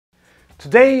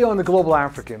Today on The Global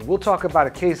African, we'll talk about a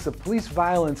case of police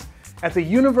violence at the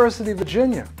University of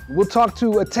Virginia. We'll talk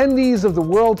to attendees of the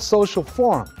World Social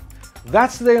Forum.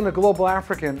 That's today on The Global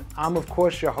African. I'm, of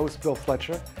course, your host, Bill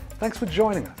Fletcher. Thanks for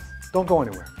joining us. Don't go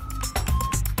anywhere.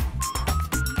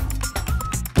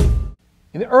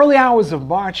 In the early hours of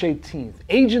March 18th,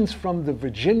 agents from the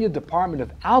Virginia Department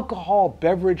of Alcohol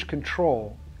Beverage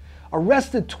Control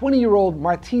arrested 20-year-old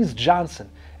Martese Johnson,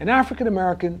 an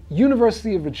African-American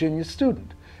University of Virginia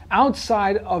student,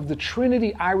 outside of the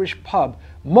Trinity Irish pub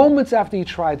moments after he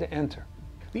tried to enter.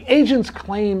 The agents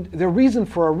claimed their reason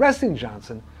for arresting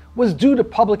Johnson was due to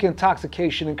public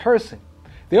intoxication and cursing.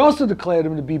 They also declared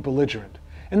him to be belligerent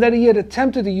and that he had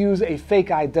attempted to use a fake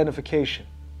identification.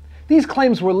 These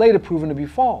claims were later proven to be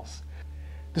false.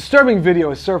 Disturbing video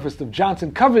has surfaced of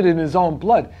Johnson covered in his own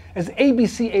blood as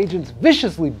ABC agents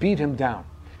viciously beat him down.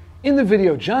 In the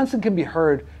video, Johnson can be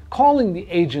heard calling the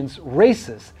agents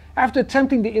racist after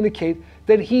attempting to indicate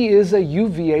that he is a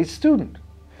UVA student.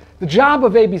 The job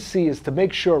of ABC is to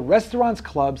make sure restaurants,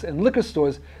 clubs, and liquor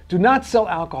stores do not sell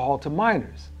alcohol to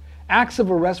minors. Acts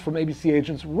of arrest from ABC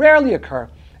agents rarely occur,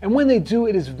 and when they do,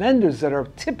 it is vendors that are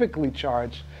typically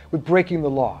charged with breaking the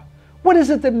law. What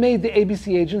is it that made the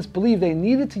ABC agents believe they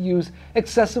needed to use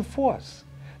excessive force?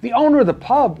 The owner of the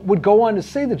pub would go on to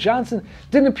say that Johnson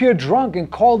didn't appear drunk and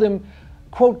called him,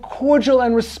 quote, cordial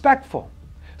and respectful.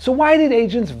 So why did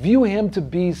agents view him to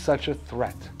be such a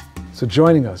threat? So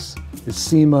joining us is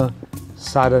Seema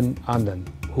Sadanandan,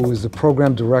 who is the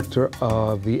program director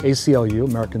of the ACLU,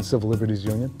 American Civil Liberties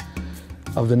Union,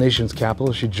 of the nation's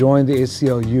capital. She joined the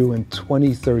ACLU in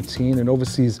 2013 and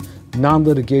oversees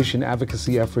non-litigation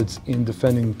advocacy efforts in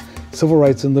defending civil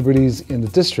rights and liberties in the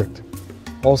district.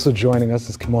 Also joining us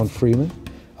is Kimon Freeman,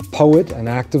 a poet, an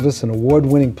activist, an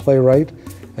award-winning playwright,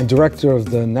 and director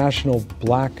of the National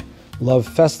Black Love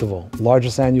Festival,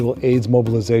 largest annual AIDS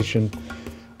mobilization,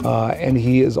 and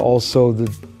he is also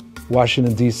the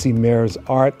Washington, D.C. Mayor's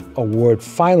Art Award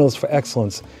finalist for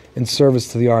excellence in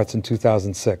service to the arts in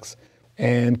 2006,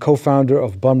 and co-founder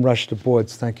of Bum Rush the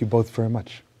Boards. Thank you both very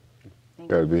much.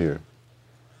 Glad to be here.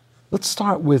 Let's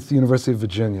start with the University of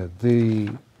Virginia.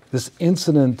 This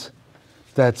incident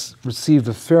that's received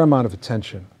a fair amount of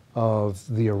attention of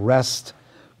the arrest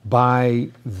by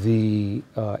the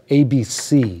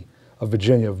ABC of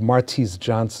Virginia, of Martese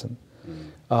Johnson,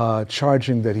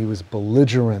 charging that he was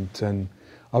belligerent and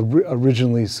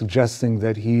originally suggesting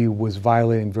that he was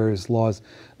violating various laws,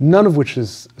 none of which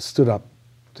has stood up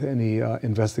to any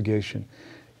investigation.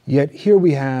 Yet here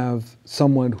we have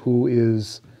someone who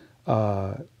is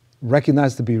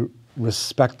recognized to be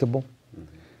respectable,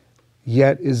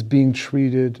 yet is being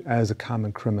treated as a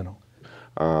common criminal.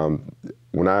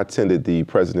 When I attended the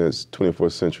President's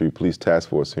 24th Century Police Task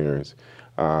Force hearings,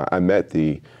 I met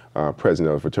the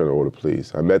President of Fraternal Order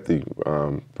Police. I met the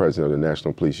President of the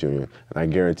National Police Union, and I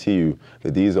guarantee you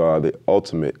that these are the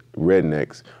ultimate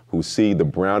rednecks who see the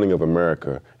browning of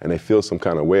America and they feel some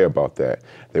kind of way about that.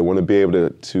 They want to be able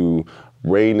to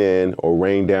rein in or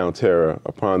rain down terror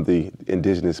upon the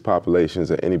indigenous populations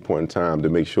at any point in time to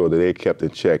make sure that they're kept in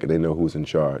check and they know who's in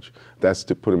charge. That's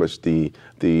pretty much the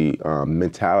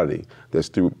mentality that's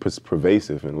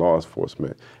pervasive in law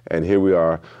enforcement. And here we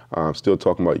are still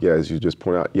talking about, as you just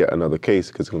pointed out, yet another case,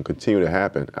 because it's going to continue to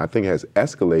happen. I think it has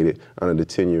escalated under the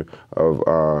tenure of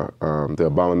the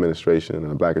Obama administration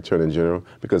and the Black Attorney General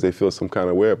because they feel some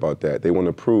kind of way about that. They want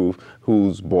to prove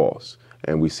who's boss.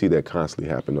 And we see that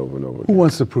constantly happen over and over again. Who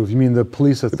wants to prove? You mean the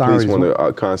police authorities? The police want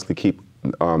to constantly keep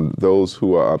those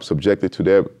who are subjected to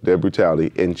their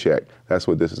brutality in check. That's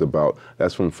what this is about.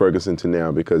 That's from Ferguson to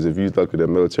now, because if you look at the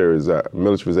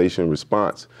militarization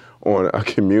response on a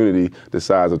community the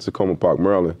size of Tacoma Park,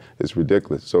 Maryland, it's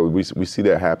ridiculous. So we see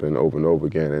that happening over and over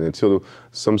again. And until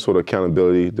some sort of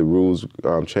accountability, the rules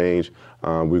change,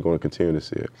 we're going to continue to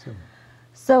see it.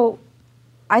 So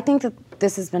I think that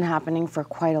this has been happening for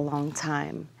quite a long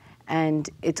time, and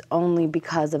it's only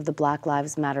because of the Black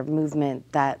Lives Matter movement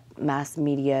that mass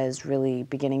media is really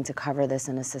beginning to cover this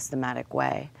in a systematic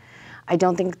way. I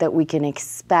don't think that we can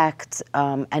expect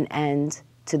an end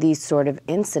to these sort of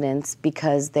incidents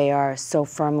because they are so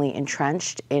firmly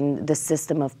entrenched in the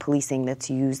system of policing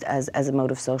that's used as a mode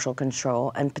of social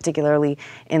control, and particularly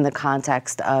in the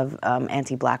context of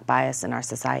anti-Black bias in our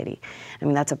society. I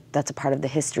mean, that's a part of the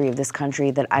history of this country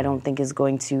that I don't think is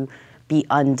going to be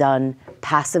undone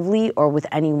passively or with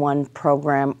any one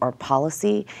program or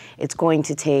policy. It's going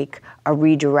to take a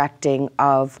redirecting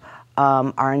of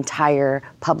our entire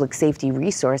public safety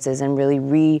resources and really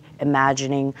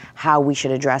reimagining how we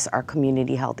should address our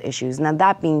community health issues. Now,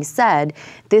 that being said,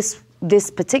 this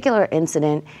particular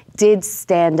incident did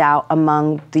stand out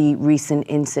among the recent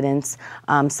incidents,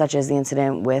 such as the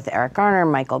incident with Eric Garner,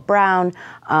 Michael Brown,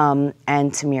 and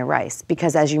Tamir Rice.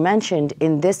 Because as you mentioned,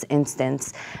 in this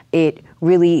instance, it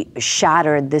really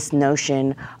shattered this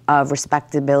notion of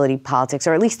respectability politics,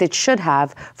 or at least it should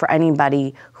have for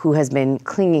anybody who has been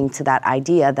clinging to that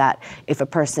idea that if a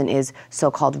person is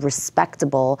so-called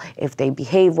respectable, if they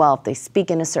behave well, if they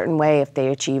speak in a certain way, if they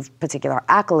achieve particular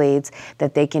accolades,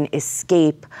 that they can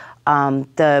escape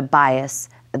the bias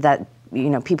that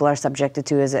people are subjected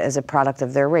to as a product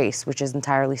of their race, which is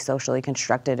entirely socially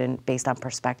constructed and based on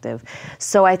perspective.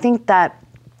 So I think that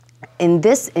in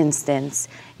this instance,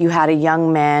 you had a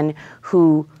young man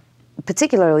who,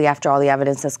 particularly after all the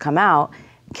evidence has come out,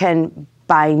 can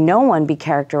by no one be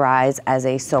characterized as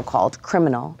a so-called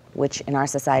criminal, which in our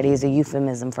society is a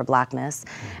euphemism for blackness,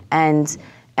 and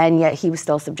yet he was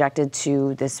still subjected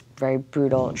to this very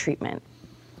brutal treatment.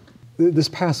 This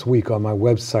past week on my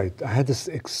website, I had this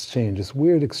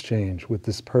weird exchange with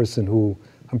this person who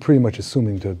I'm pretty much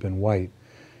assuming to have been white.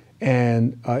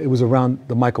 And it was around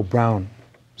the Michael Brown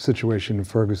situation in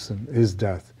Ferguson, his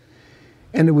death.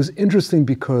 And it was interesting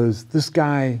because this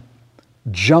guy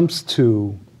jumps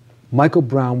to Michael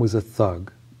Brown was a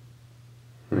thug,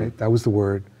 right? That was the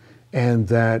word. And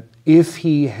that if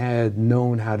he had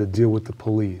known how to deal with the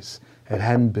police, and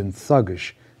hadn't been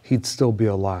thuggish, he'd still be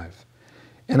alive.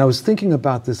 And I was thinking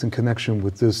about this in connection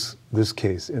with this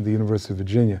case in the University of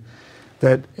Virginia,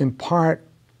 that in part,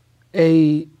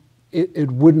 it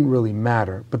wouldn't really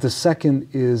matter. But the second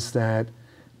is that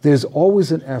there's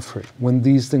always an effort when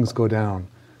these things go down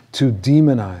to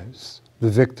demonize the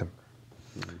victim.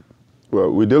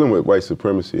 Well, we're dealing with white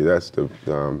supremacy. That's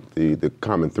the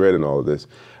common thread in all of this.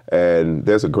 And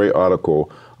there's a great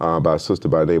article by a sister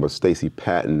by the name of Stacey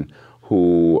Patton,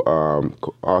 who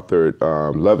authored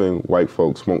Loving White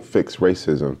Folks Won't Fix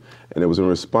Racism. And it was in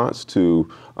response to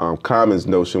Common's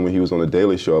notion when he was on The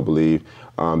Daily Show, I believe,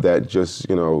 that just,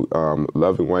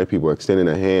 loving white people, extending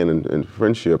a hand and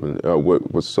friendship and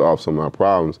would solve some of our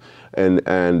problems. And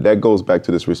that goes back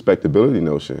to this respectability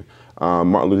notion.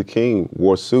 Martin Luther King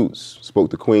wore suits,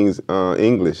 spoke the Queen's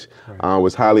English,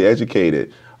 was highly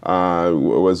educated,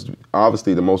 was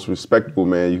obviously the most respectable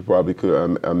man you probably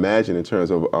could imagine in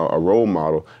terms of a role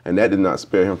model, and that did not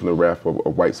spare him from the wrath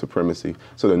of white supremacy.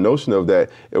 So the notion of that,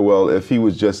 well, if he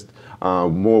was just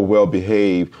more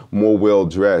well-behaved, more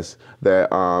well-dressed, that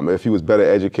if he was better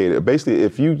educated, basically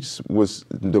if you was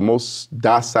the most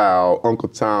docile, Uncle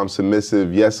Tom,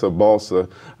 submissive, yes-sir, boss-sir,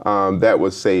 that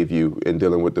would save you in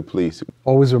dealing with the police.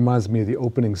 Always reminds me of the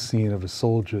opening scene of a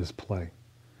soldier's play,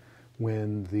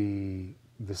 when the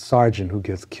sergeant who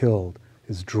gets killed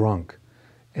is drunk,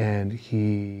 and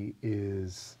he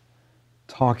is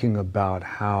talking about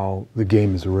how the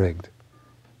game is rigged,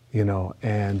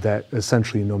 and that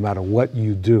essentially no matter what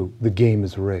you do, the game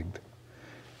is rigged.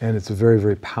 And it's a very,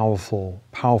 very powerful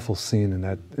scene in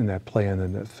that play and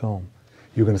in that film.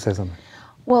 You were going to say something?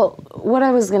 Well, what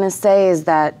I was going to say is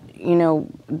that,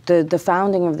 the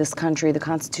founding of this country, the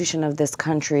Constitution of this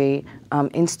country,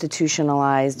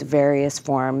 institutionalized various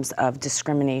forms of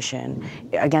discrimination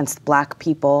against Black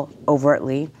people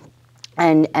overtly,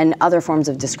 and other forms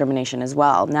of discrimination as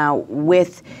well. Now,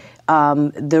 with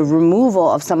the removal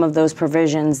of some of those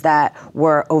provisions that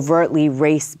were overtly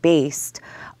race-based,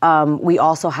 we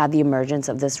also had the emergence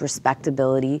of this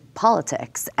respectability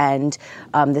politics and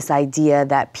this idea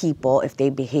that people, if they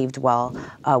behaved well,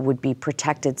 would be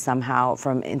protected somehow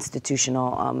from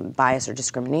institutional bias or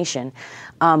discrimination.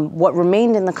 What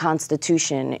remained in the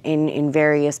Constitution, in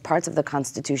various parts of the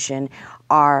Constitution,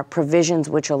 are provisions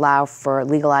which allow for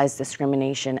legalized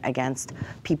discrimination against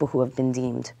people who have been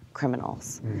deemed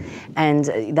criminals.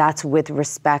 And that's with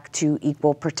respect to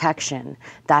equal protection.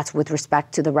 That's with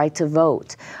respect to the right to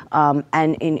vote.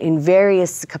 And in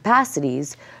various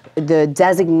capacities, the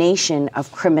designation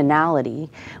of criminality,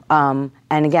 and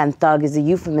again, thug is a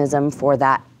euphemism for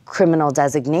that criminal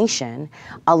designation,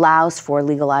 allows for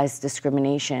legalized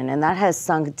discrimination. And that has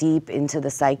sunk deep into the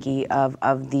psyche of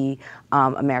the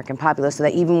American populace, so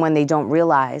that even when they don't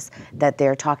realize that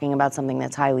they're talking about something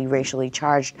that's highly racially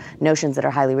charged, notions that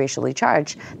are highly racially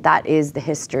charged, that is the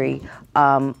history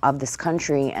of this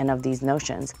country and of these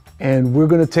notions. And we're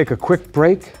going to take a quick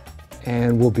break,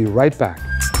 and we'll be right back.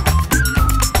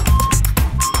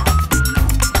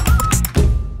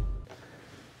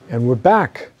 And we're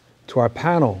back to our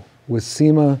panel with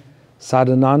Seema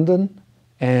Sadanandan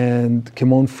and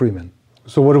Kimon Freeman.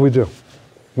 So what do we do?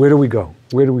 Where do we go?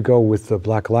 Where do we go with the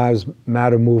Black Lives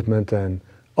Matter movement and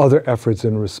other efforts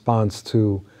in response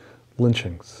to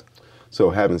lynchings? So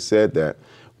having said that,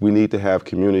 we need to have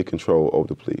community control over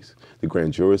the police. The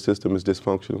grand jury system is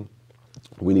dysfunctional.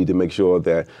 We need to make sure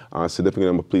that a significant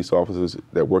number of police officers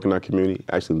that work in our community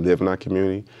actually live in our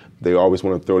community. They always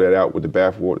want to throw that out with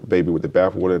the baby with the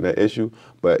bathwater in that issue,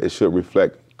 but it should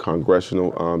reflect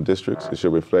congressional districts. It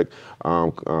should reflect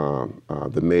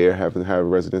the mayor having to have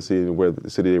residency in where the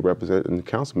city they represent, and the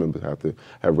council members have to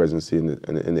have residency in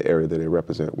the area that they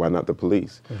represent. Why not the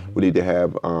police? Mm-hmm. We need to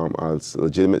have a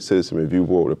legitimate citizen review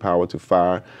board with the power to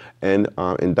fire and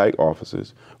indict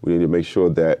officers. We need to make sure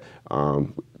that,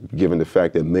 given the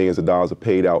fact that millions of dollars are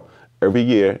paid out every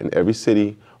year in every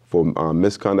city for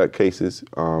misconduct cases,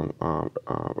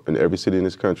 in every city in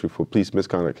this country for police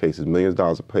misconduct cases, millions of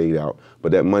dollars are paid out,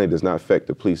 but that money does not affect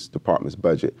the police department's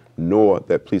budget, nor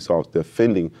that the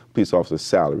offending police officer's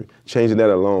salary. Changing that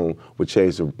alone would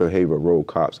change the behavior of road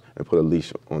cops and put a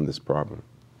leash on this problem.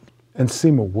 And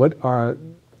Seema, what are,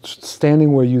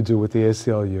 standing where you do with the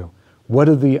ACLU, what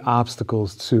are the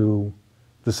obstacles to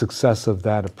the success of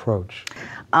that approach?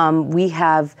 We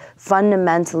have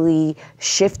fundamentally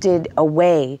shifted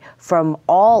away from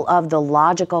all of the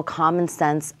logical, common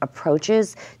sense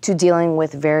approaches to dealing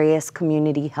with various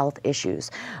community health issues.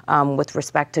 With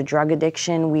respect to drug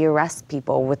addiction, we arrest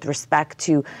people. With respect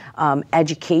to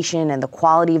education and the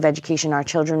quality of education our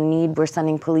children need, we're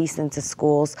sending police into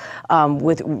schools.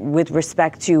 With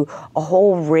respect to a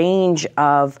whole range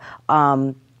of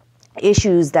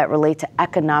issues that relate to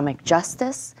economic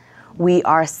justice, we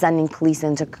are sending police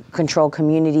in to control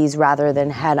communities rather than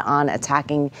head-on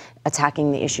attacking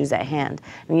the issues at hand.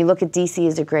 When you look at DC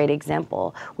as a great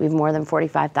example, we have more than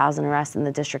 45,000 arrests in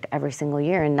the district every single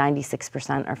year, and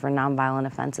 96% are for nonviolent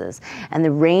offenses. And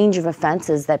the range of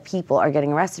offenses that people are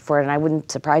getting arrested for, and I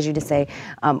wouldn't surprise you to say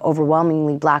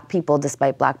overwhelmingly black people,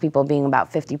 despite black people being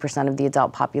about 50% of the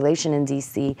adult population in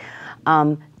DC,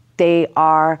 they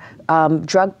are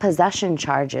drug possession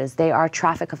charges. They are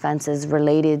traffic offenses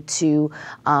related to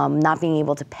not being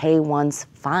able to pay one's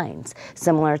fines,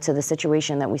 similar to the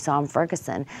situation that we saw in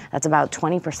Ferguson. That's about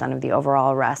 20% of the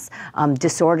overall arrests.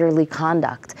 Disorderly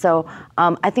conduct. So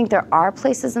I think there are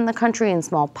places in the country, in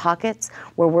small pockets,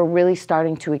 where we're really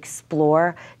starting to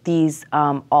explore these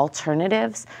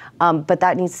alternatives, but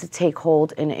that needs to take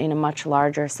hold in a much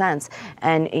larger sense.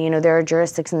 And there are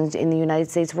jurisdictions in the United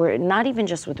States where, not even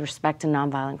just with respect to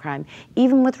nonviolent crime,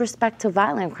 even with respect to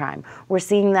violent crime, we're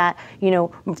seeing that,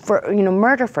 for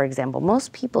murder, for example,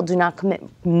 most people do not commit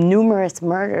numerous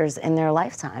murders in their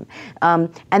lifetime.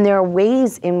 And there are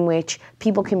ways in which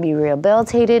people can be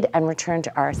rehabilitated and returned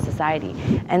to our society.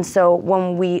 And so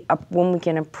when we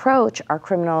can approach our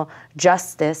criminal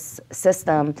justice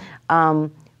system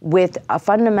with a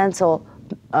fundamental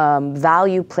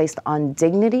value placed on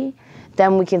dignity,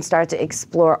 then we can start to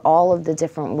explore all of the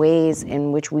different ways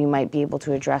in which we might be able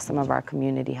to address some of our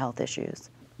community health issues.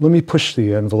 Let me push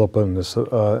the envelope on this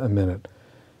a minute.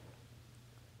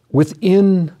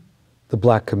 Within the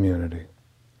black community,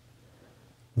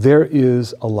 there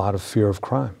is a lot of fear of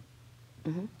crime.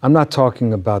 Mm-hmm. I'm not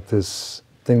talking about this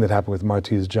thing that happened with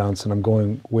Martese Johnson. I'm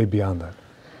going way beyond that.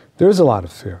 There is a lot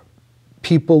of fear.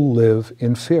 People live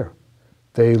in fear.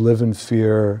 They live in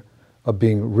fear of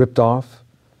being ripped off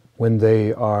when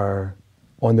they are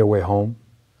on their way home,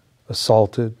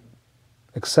 assaulted,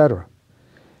 etc.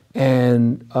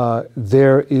 And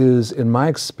there is, in my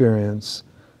experience,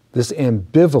 this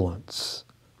ambivalence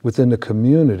within the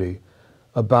community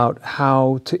about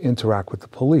how to interact with the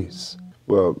police.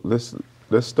 Well, let's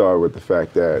start with the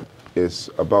fact that it's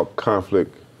about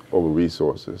conflict over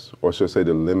resources, or should I say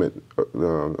the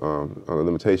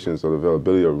limitations of the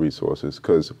availability of resources,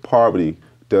 because poverty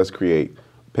does create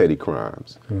petty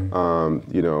crimes.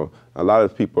 Mm. A lot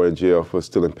of people are in jail for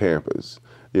stealing Pampers.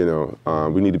 We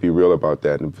need to be real about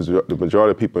that. And the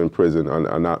majority of people in prison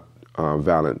are not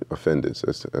violent offenders,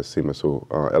 as Seema so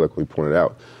eloquently pointed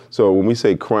out. So when we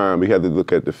say crime, we have to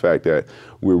look at the fact that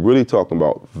we're really talking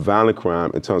about violent crime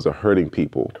in terms of hurting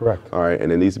people. Correct. All right, and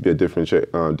there needs to be a difference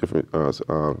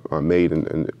made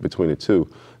in between the two.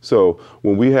 So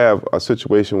when we have a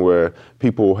situation where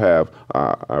people have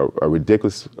a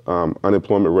ridiculous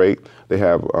unemployment rate, they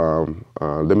have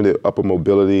limited upper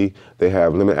mobility, they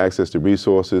have limited access to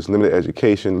resources, limited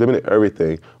education, limited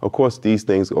everything, of course these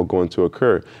things are going to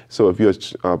occur. So if you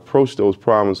approach those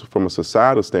problems from a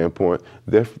societal standpoint,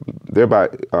 thereby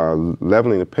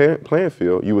leveling the playing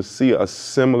field, you would see a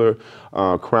similar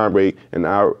crime rate in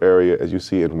our area as you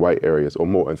see in white areas, or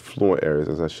more affluent areas,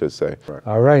 as I should say. Right.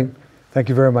 All right. Thank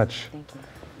you very much. Thank you.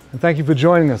 And thank you for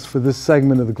joining us for this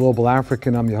segment of The Global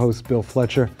African. I'm your host, Bill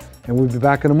Fletcher, and we'll be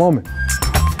back in a moment.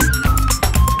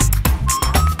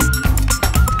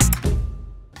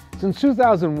 Since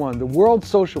 2001, the World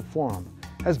Social Forum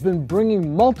has been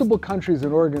bringing multiple countries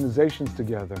and organizations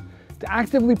together to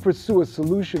actively pursue a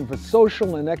solution for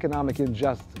social and economic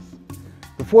injustice.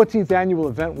 The 14th annual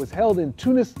event was held in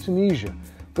Tunis, Tunisia,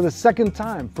 for the second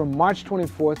time from March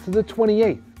 24th to the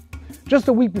 28th. Just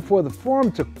a week before the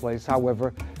forum took place,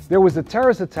 however, there was a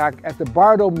terrorist attack at the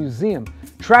Bardo Museum,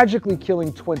 tragically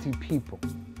killing 20 people.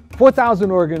 4,000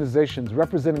 organizations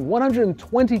representing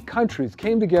 120 countries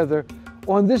came together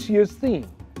on this year's theme,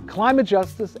 climate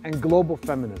justice and global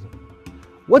feminism.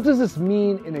 What does this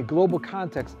mean in a global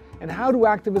context, and how do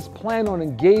activists plan on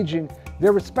engaging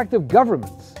their respective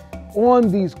governments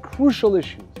on these crucial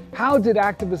issues? How did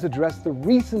activists address the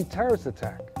recent terrorist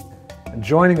attack? And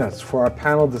joining us for our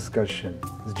panel discussion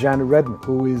is Janet Redmond,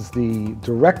 who is the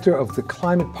director of the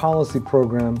Climate Policy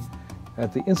Program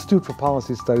at the Institute for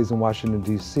Policy Studies in Washington,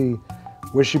 D.C.,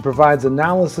 where she provides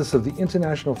analysis of the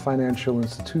international financial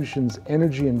institutions'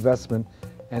 energy investment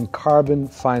and carbon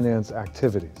finance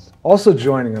activities. Also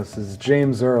joining us is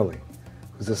James Early,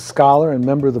 who's a scholar and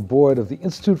member of the board of the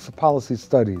Institute for Policy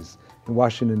Studies in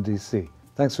Washington, D.C.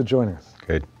 Thanks for joining us.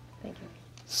 Good. Thank you.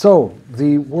 So,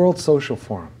 the World Social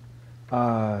Forum.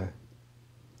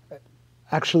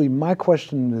 Actually, my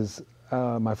question is,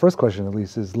 my first question at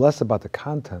least, is less about the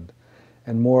content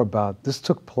and more about, this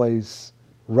took place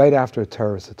right after a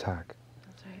terrorist attack.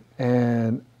 That's right.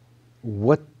 And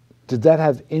did that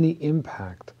have any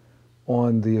impact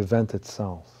on the event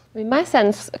itself? I mean, my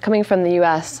sense, coming from the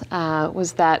U.S.,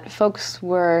 was that folks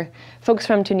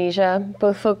from Tunisia,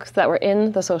 both folks that were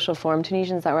in the social forum,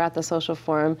 Tunisians that were at the social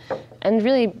forum, and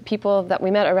really people that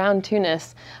we met around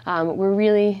Tunis, were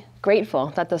really grateful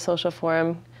that the social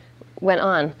forum went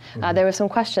on. There was some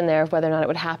question there of whether or not it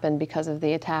would happen because of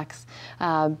the attacks.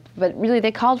 But really,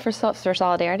 they called for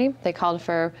solidarity. They called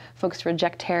for folks to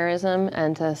reject terrorism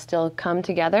and to still come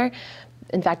together.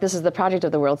 In fact, this is the project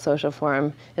of the World Social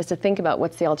Forum, is to think about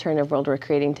what's the alternative world we're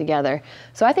creating together.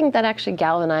 So I think that actually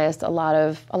galvanized a lot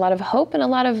of hope and a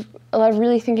lot of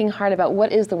really thinking hard about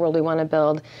what is the world we want to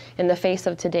build in the face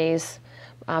of today's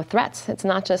threats. It's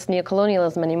not just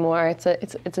neocolonialism anymore. It's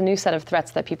a new set of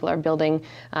threats that people are building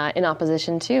in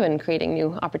opposition to and creating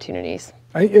new opportunities.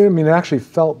 I mean, it actually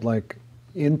felt like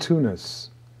in Tunis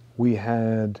we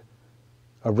had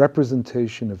a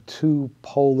representation of two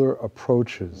polar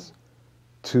approaches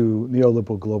to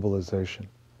neoliberal globalization.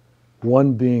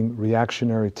 One being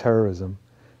reactionary terrorism,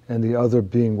 and the other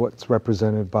being what's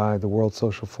represented by the World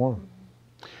Social Forum.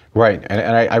 Right,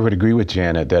 and I would agree with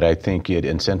Janet that I think it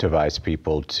incentivized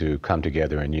people to come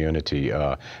together in unity.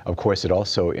 Of course, it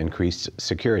also increased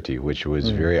security, which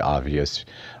was very obvious.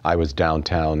 I was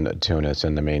downtown Tunis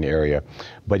in the main area,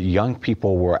 but young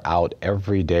people were out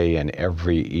every day and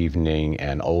every evening,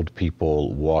 and old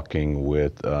people walking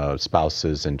with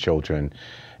spouses and children.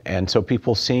 And so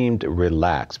people seemed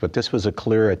relaxed, but this was a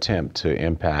clear attempt to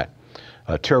impact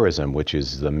tourism, which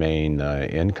is the main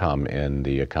income in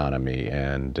the economy,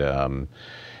 and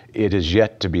it is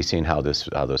yet to be seen how this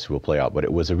will play out. But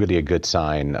it was really a good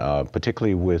sign,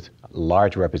 particularly with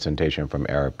large representation from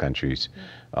Arab countries,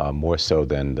 more so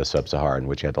than the sub-Saharan,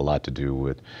 which had a lot to do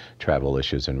with travel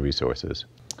issues and resources.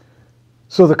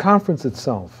 So the conference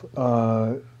itself,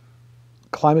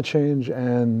 climate change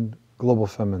and global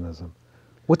feminism,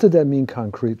 what did that mean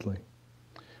concretely?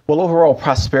 Well, overall,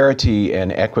 prosperity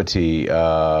and equity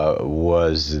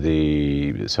was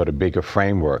the sort of bigger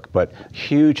framework, but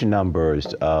huge numbers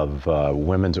of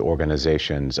women's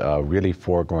organizations really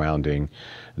foregrounding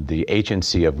the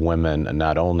agency of women,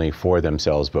 not only for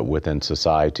themselves, but within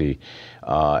society.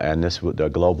 And this was a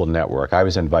global network. I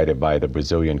was invited by the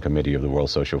Brazilian Committee of the World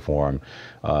Social Forum,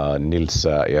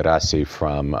 Nilsa Irassi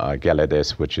from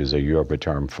Geledes, which is a Yoruba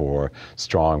term for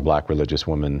strong black religious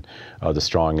women.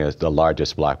 The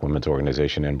largest black women's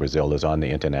organization in Brazil is on the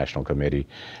International Committee,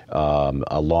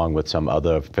 along with some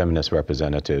other feminist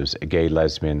representatives, gay,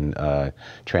 lesbian,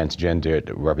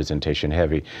 transgendered representation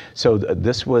heavy. So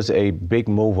this was a big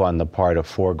move on the part of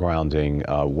foregrounding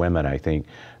women, I think,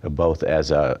 both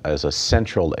as a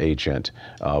central agent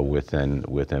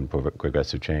within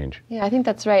progressive change. Yeah, I think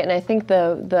that's right, and I think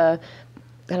the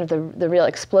real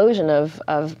explosion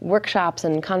of workshops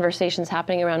and conversations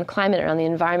happening around climate, around the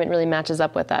environment, really matches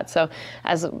up with that. So,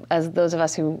 as those of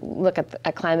us who look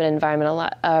at climate and environment a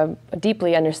lot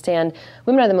deeply understand,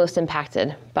 women are the most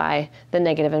impacted by the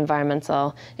negative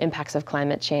environmental impacts of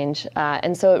climate change,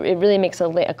 and so it really makes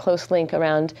a close link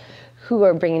around who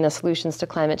are bringing the solutions to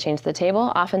climate change to the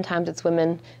table. Oftentimes it's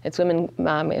women in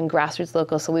grassroots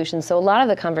local solutions. So a lot of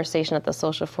the conversation at the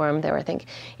Social Forum, there were I think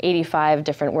 85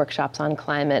 different workshops on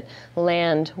climate,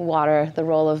 land, water, the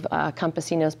role of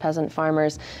campesinos, peasant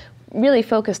farmers. really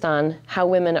focused on how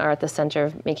women are at the center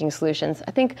of making solutions.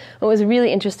 I think what was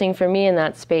really interesting for me in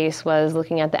that space was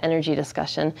looking at the energy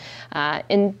discussion.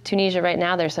 In Tunisia right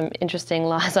now, there's some interesting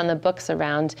laws on the books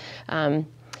around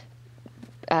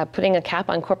putting a cap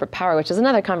on corporate power, which is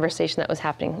another conversation that was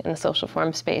happening in the social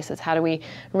forum space, is how do we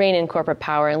rein in corporate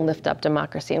power and lift up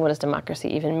democracy, and what does democracy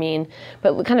even mean?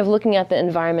 But kind of looking at the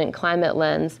environment climate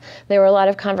lens, there were a lot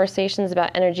of conversations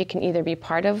about energy can either be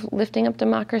part of lifting up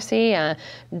democracy,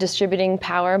 distributing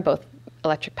power, both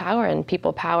electric power and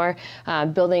people power,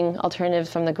 building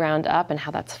alternatives from the ground up and how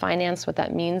that's financed, what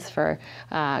that means for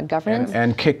governance.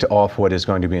 And kicked off what is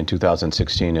going to be in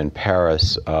 2016 in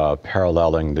Paris,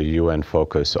 paralleling the UN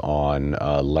focus on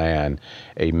land,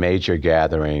 a major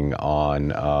gathering on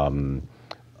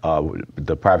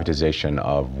the privatization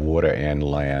of water and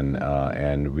land,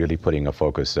 and really putting a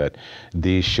focus that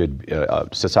these should,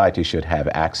 society should have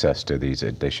access to these.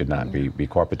 They should not be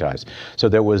corporatized. So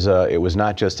there was, it was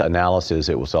not just analysis,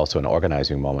 it was also an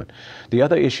organizing moment. The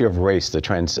other issue of race, the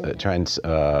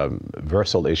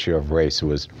transversal issue of race,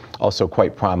 was also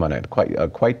quite prominent,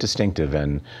 quite distinctive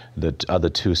in the other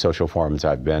two social forums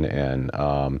I've been in.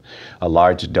 A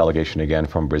large delegation again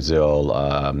from Brazil,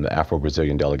 the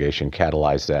Afro-Brazilian delegation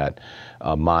catalyzed that.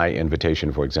 My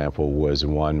invitation, for example, was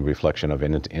one reflection of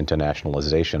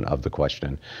internationalization of the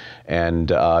question.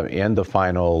 And in the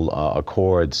final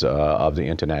accords of the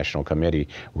International Committee,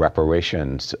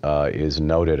 reparations is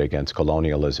noted against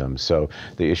colonialism. So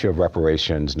the issue of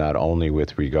reparations, not only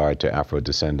with regard to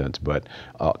Afro-descendants, but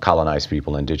colonized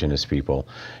people, indigenous people.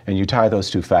 And you tie those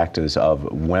two factors of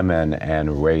women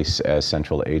and race as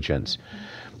central agents.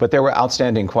 But there were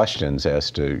outstanding questions as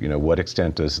to, what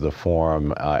extent does the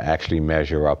forum actually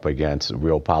measure up against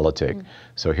real politics?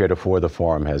 So heretofore the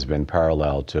forum has been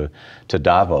parallel to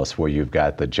Davos, where you've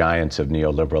got the giants of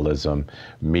neoliberalism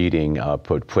meeting,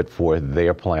 put forth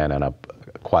their plan on a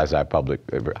quasi-public,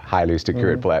 highly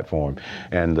secured platform.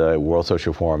 And the World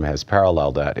Social Forum has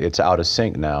paralleled that. It's out of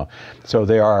sync now. So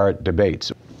there are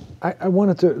debates. I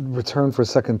wanted to return for a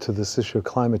second to this issue of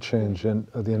climate change and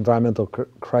the environmental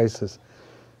crisis.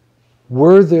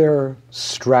 Were there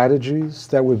strategies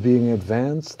that were being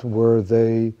advanced? Were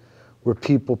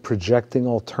people projecting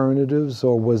alternatives,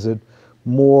 or was it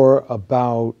more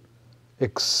about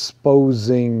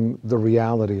exposing the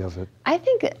reality of it? I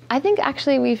think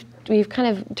actually we've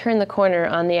kind of turned the corner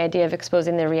on the idea of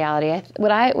exposing the reality.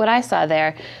 What I saw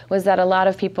there was that a lot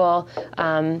of people,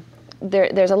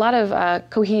 there's a lot of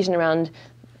cohesion around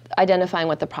identifying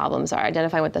what the problems are,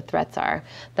 identifying what the threats are,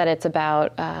 that it's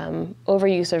about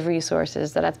overuse of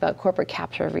resources, that it's about corporate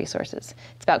capture of resources.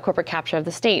 It's about corporate capture of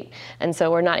the state. And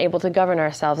so we're not able to govern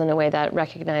ourselves in a way that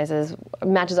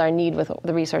matches our need with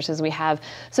the resources we have.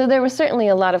 So there was certainly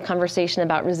a lot of conversation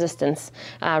about resistance,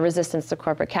 resistance to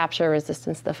corporate capture,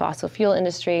 resistance to the fossil fuel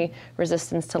industry,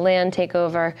 resistance to land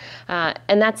takeover.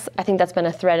 And I think that's been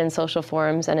a thread in social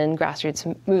forums and in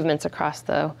grassroots movements across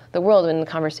the world in the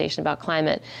conversation about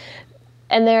climate.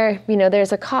 And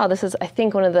there's a call. This is, I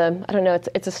think, one of the,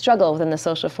 it's a struggle within the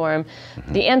social forum.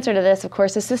 The answer to this, of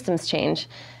course, is systems change,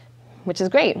 which is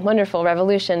great, wonderful,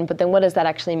 revolution, but then what does that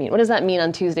actually mean? What does that mean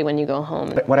on Tuesday when you go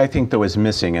home? What I think, though, is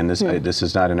missing, and this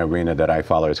is not an arena that I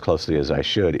follow as closely as I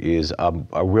should, is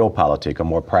a real politic, a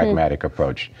more pragmatic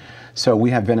approach. So we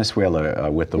have Venezuela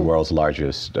with the world's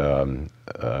largest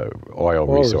oil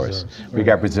resource. We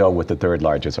got Brazil with the third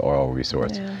largest oil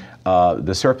resource. Yeah.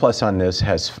 The surplus on this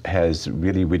has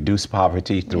really reduced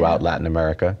poverty throughout Latin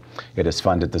America. It has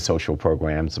funded the social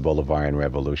programs, the Bolivarian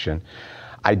Revolution.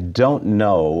 I don't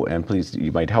know, and please,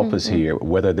 you might help us here,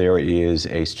 whether there is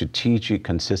a strategic,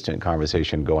 consistent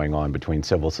conversation going on between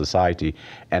civil society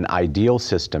and ideal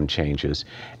system changes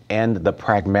and the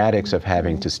pragmatics of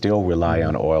having to still rely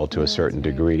on oil to a certain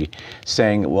degree,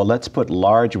 saying, well, let's put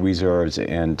large reserves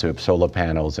into solar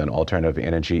panels and alternative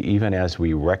energy, even as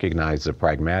we recognize the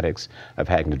pragmatics of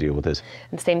having to deal with this.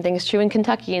 And the same thing is true in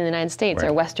Kentucky in the United States,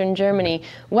 or Western Germany.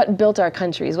 What built our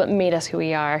countries? What made us who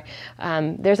we are?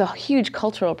 There's a huge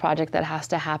cultural project that has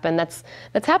to happen. That's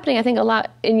happening, I think, a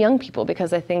lot in young people,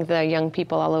 because I think the young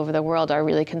people all over the world are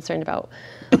really concerned about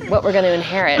what we're going to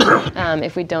inherit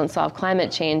if we don't solve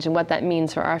climate change, and what that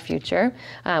means for our future,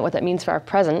 what that means for our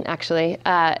present, actually.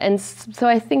 And so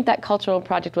I think that cultural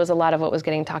project was a lot of what was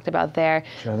getting talked about there.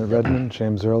 Janet Redmond,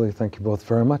 James Early, thank you both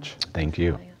very much. Thank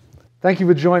you. Thank you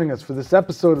for joining us for this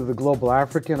episode of The Global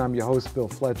African. I'm your host, Bill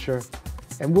Fletcher,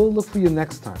 and we'll look for you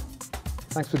next time.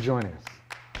 Thanks for joining us.